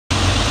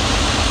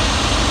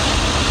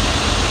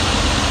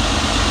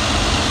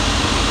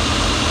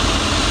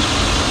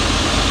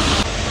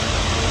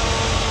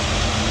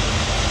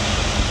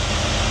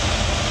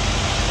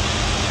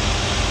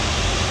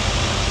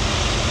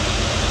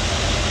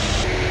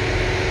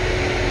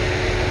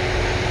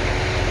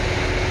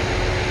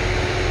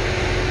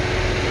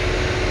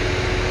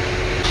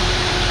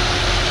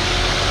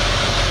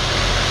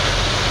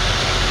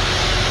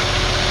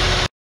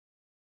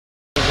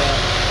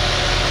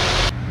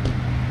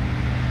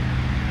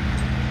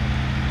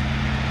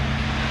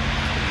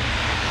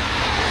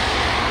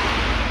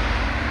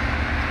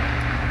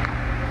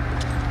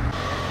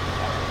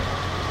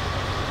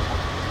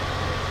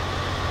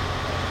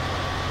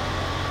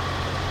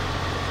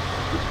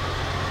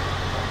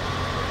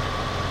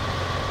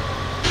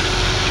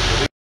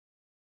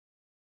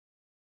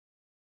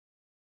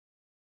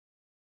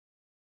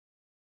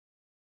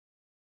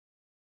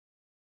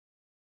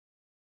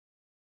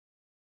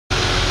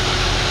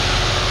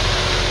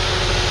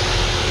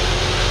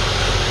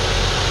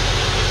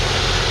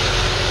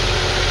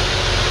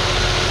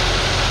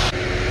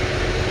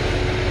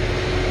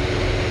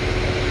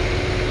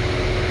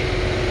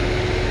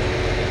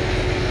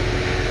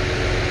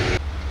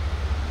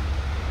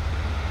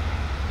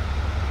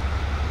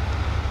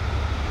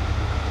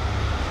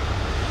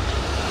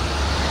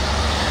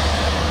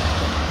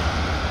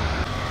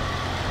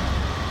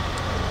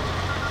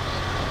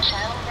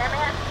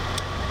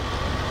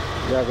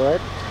Yeah, go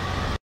ahead.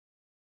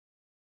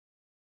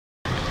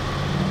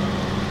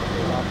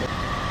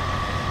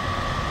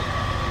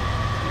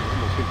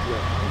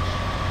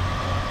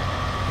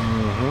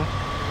 Mm-hmm.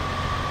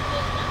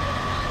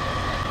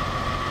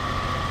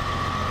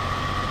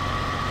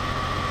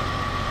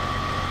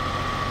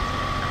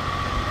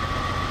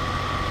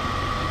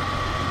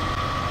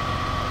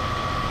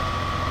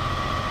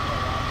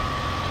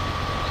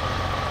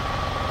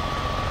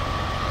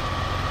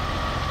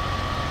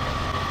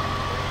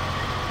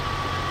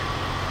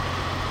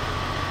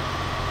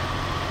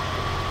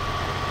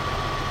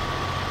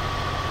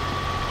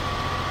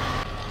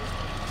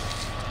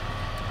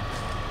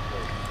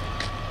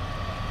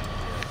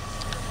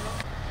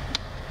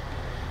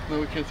 No,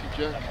 we can't see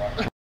Jack.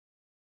 But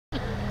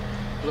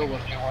oh well.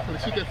 At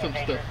least we got some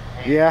stuff.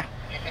 Yeah.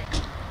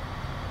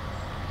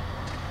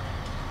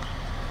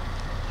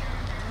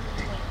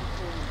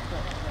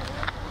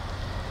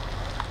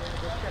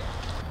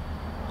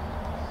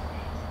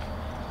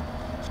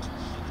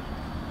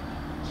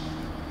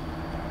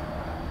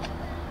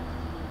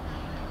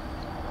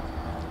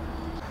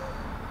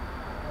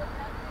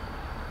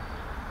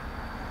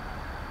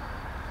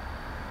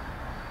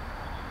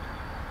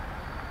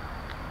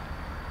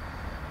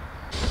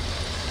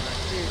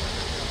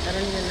 I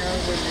don't even know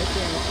where this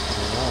is.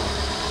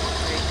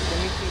 Wait, let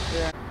me keep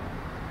the...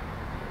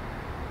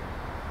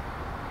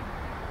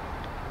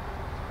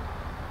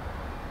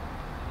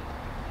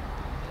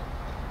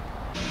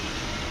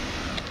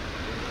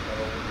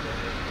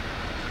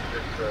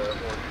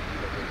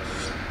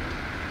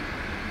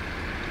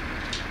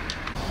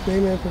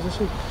 Name and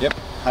position? Yep,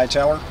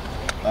 Hightower.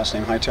 Last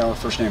name Hightower,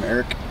 first name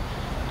Eric,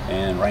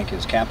 and rank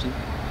is captain.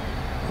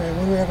 Okay,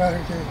 what do we have out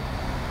here today?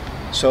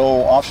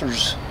 So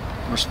officers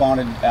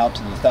responded out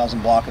to the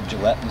 1000 block of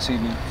Gillette this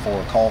evening for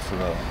a call for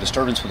a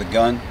disturbance with a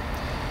gun.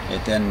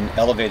 It then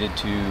elevated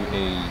to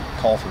a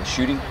call for a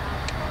shooting.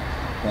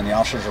 When the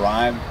officers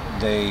arrived,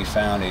 they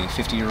found a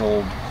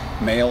 50-year-old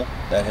male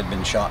that had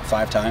been shot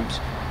 5 times.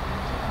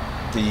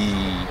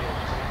 The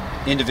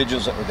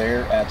individuals that were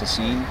there at the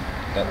scene,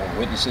 that were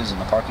witnesses in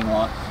the parking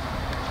lot,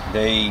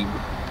 they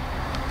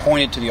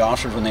pointed to the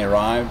officers when they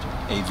arrived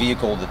a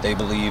vehicle that they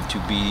believed to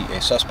be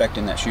a suspect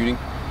in that shooting.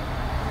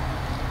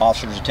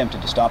 Officers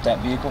attempted to stop that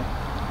vehicle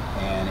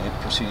and it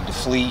proceeded to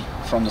flee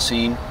from the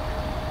scene.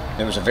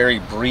 There was a very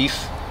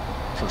brief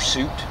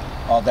pursuit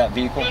of that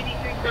vehicle.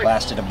 It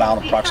lasted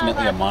about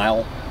approximately a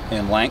mile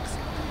in length.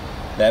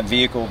 That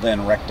vehicle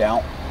then wrecked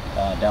out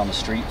down the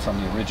street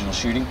from the original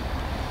shooting.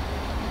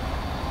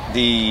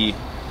 The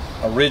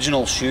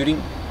original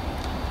shooting,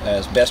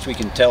 as best we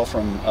can tell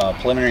from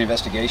preliminary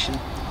investigation,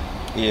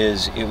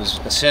 is it was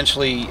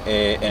essentially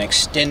an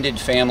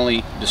extended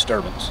family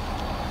disturbance.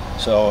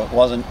 So it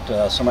wasn't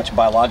so much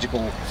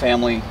biological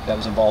family that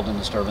was involved in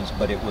disturbance,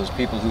 but it was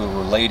people who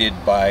were related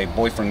by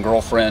boyfriend,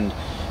 girlfriend,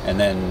 and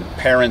then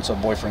parents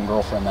of boyfriend,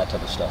 girlfriend, that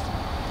type of stuff.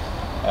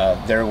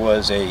 There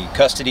was a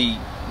custody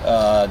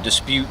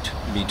dispute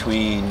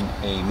between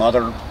a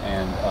mother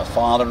and a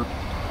father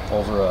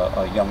over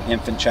a young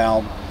infant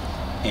child,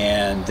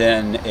 and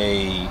then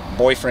a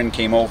boyfriend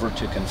came over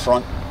to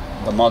confront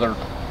the mother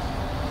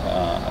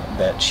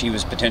that she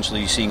was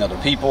potentially seeing other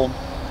people,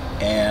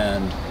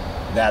 and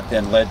that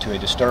then led to a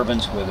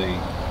disturbance with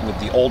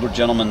the older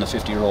gentleman, the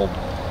 50-year-old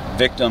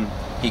victim.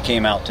 He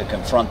came out to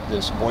confront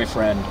this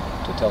boyfriend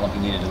to tell him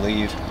he needed to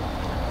leave,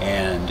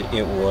 and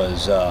it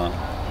was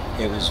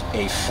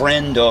a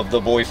friend of the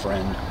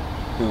boyfriend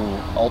who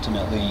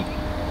ultimately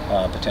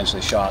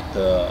potentially shot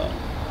the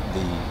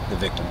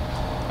victim.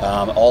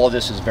 All of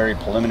this is very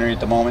preliminary at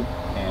the moment,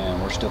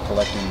 and we're still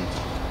collecting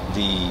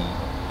the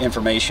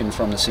information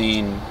from the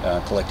scene,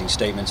 collecting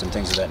statements and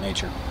things of that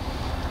nature.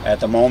 At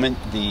the moment,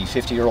 the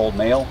 50-year-old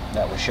male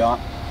that was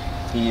shot,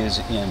 he is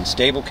in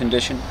stable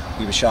condition.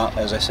 He was shot,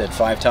 as I said,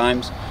 5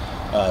 times,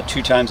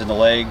 2 times in the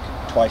leg,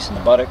 twice in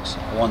the buttocks,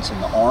 once in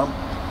the arm.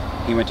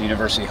 He went to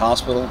University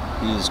Hospital.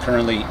 He is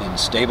currently in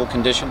stable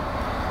condition.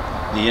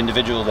 The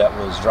individual that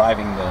was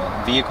driving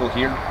the vehicle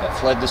here that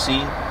fled the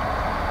scene,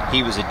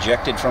 he was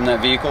ejected from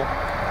that vehicle,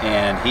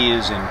 and he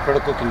is in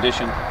critical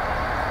condition,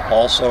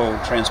 also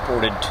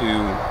transported to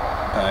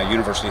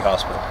University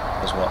Hospital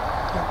as well.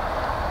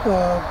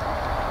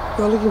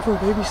 Y'all looking for a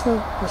baby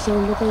still? Or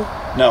someone with her?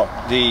 No,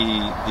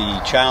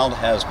 the child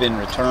has been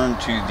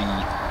returned to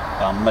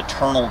the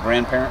maternal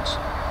grandparents,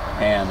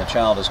 and the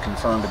child is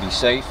confirmed to be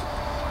safe.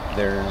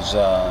 There's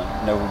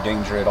no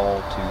danger at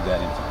all to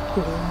that infant.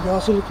 Okay. You're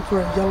also looking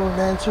for a yellow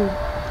lantern?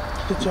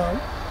 Good job.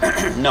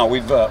 No,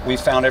 we've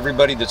found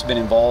everybody that's been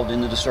involved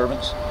in the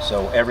disturbance.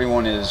 So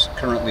everyone is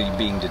currently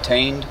being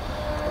detained,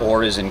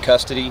 or is in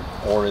custody,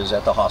 or is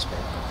at the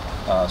hospital.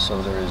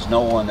 So there is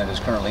no one that is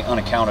currently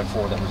unaccounted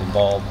for that was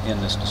involved in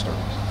this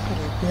disturbance.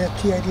 We have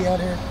TID out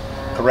here?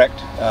 Correct.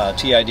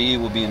 TID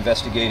will be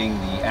investigating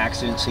the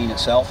accident scene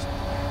itself,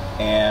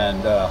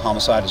 and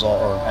homicide is all,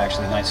 or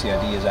actually Night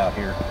CID is out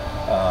here,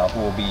 who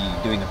will be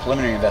doing the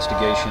preliminary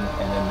investigation,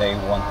 and then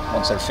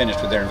once they're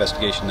finished with their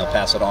investigation, they'll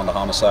pass it on to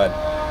homicide,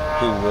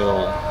 who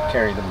will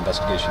carry the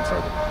investigation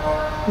further.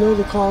 Know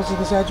the calls of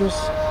this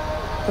address?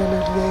 Failure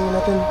to DA,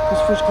 nothing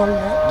was first call you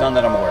had? None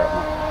that I'm aware of.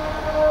 No.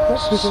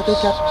 Yes, appreciate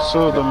that, Captain.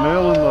 So the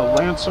male in the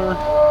Lancer,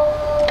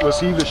 was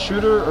he the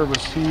shooter or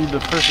was he the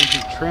person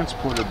who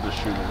transported the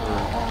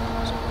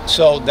shooter?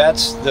 So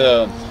that's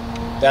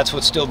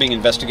what's still being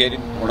investigated.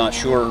 We're not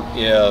sure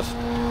if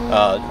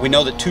we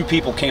know that 2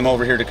 people came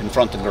over here to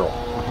confront the girl,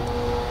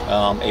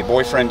 a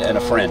boyfriend and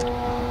a friend.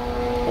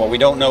 What we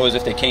don't know is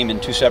if they came in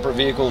 2 separate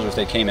vehicles or if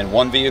they came in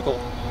one vehicle,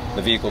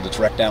 the vehicle that's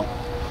wrecked out.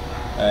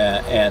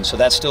 And so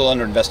that's still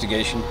under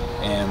investigation,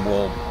 and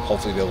we'll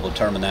hopefully be able to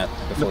determine that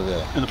before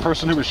the... And the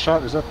person who was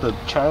shot, is that the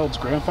child's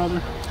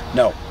grandfather?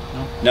 No.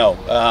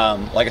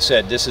 Like I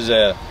said, this is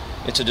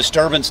it's a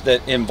disturbance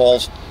that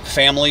involves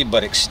family,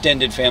 but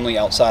extended family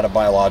outside of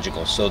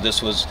biological. So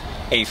this was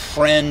a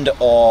friend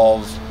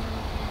of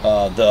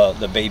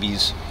the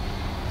baby's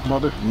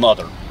mother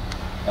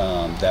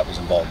that was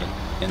involved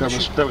in the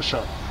shooting. That was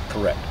shot.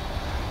 Correct.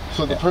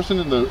 So the person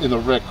in the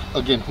wreck,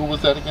 again, who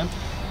was that again?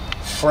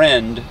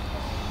 Friend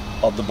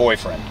of the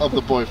boyfriend. Of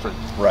the boyfriend.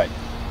 Right.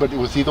 But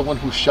was he the one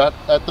who shot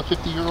at the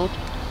 50-year-old?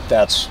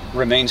 That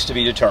remains to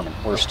be determined.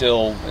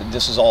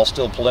 This is all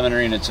still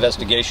preliminary in its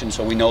investigation,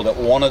 so we know that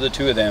one of the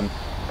 2 of them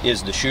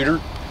is the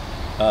shooter.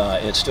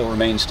 It still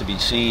remains to be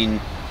seen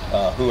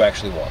who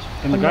actually was.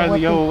 And the guy in the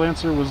yellow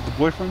Lancer was the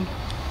boyfriend?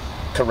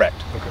 Correct.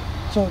 Okay.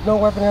 So no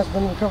weapon has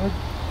been recovered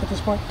at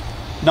this point?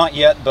 Not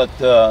yet, but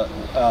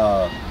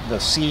the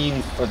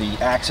scene for the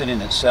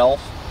accident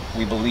itself,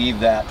 we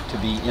believe that to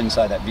be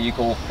inside that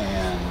vehicle,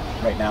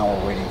 and right now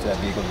we're waiting for that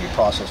vehicle to be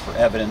processed for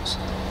evidence,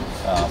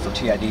 for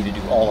TID to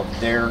do all of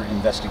their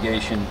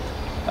investigation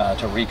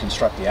to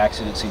reconstruct the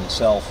accident scene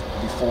itself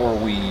before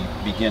we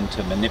begin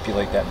to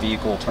manipulate that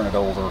vehicle, turn it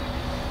over,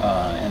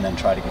 and then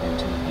try to get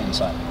into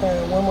inside.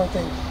 And one more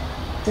thing.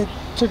 It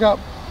took out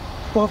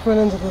both front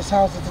ends of this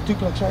house. It's a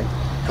duplex, right?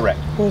 Correct.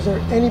 Was there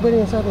anybody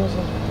inside the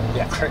house?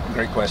 Yeah,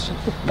 great question.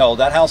 No,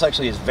 that house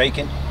actually is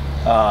vacant.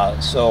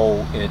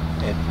 So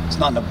it's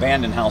not an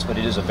abandoned house, but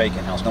it is a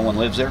vacant house. No one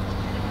lives there.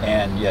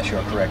 And yes,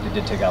 you're correct. It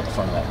did take out the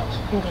front of that house.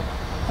 Okay.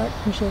 All right,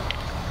 appreciate it.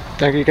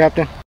 Thank you, Captain.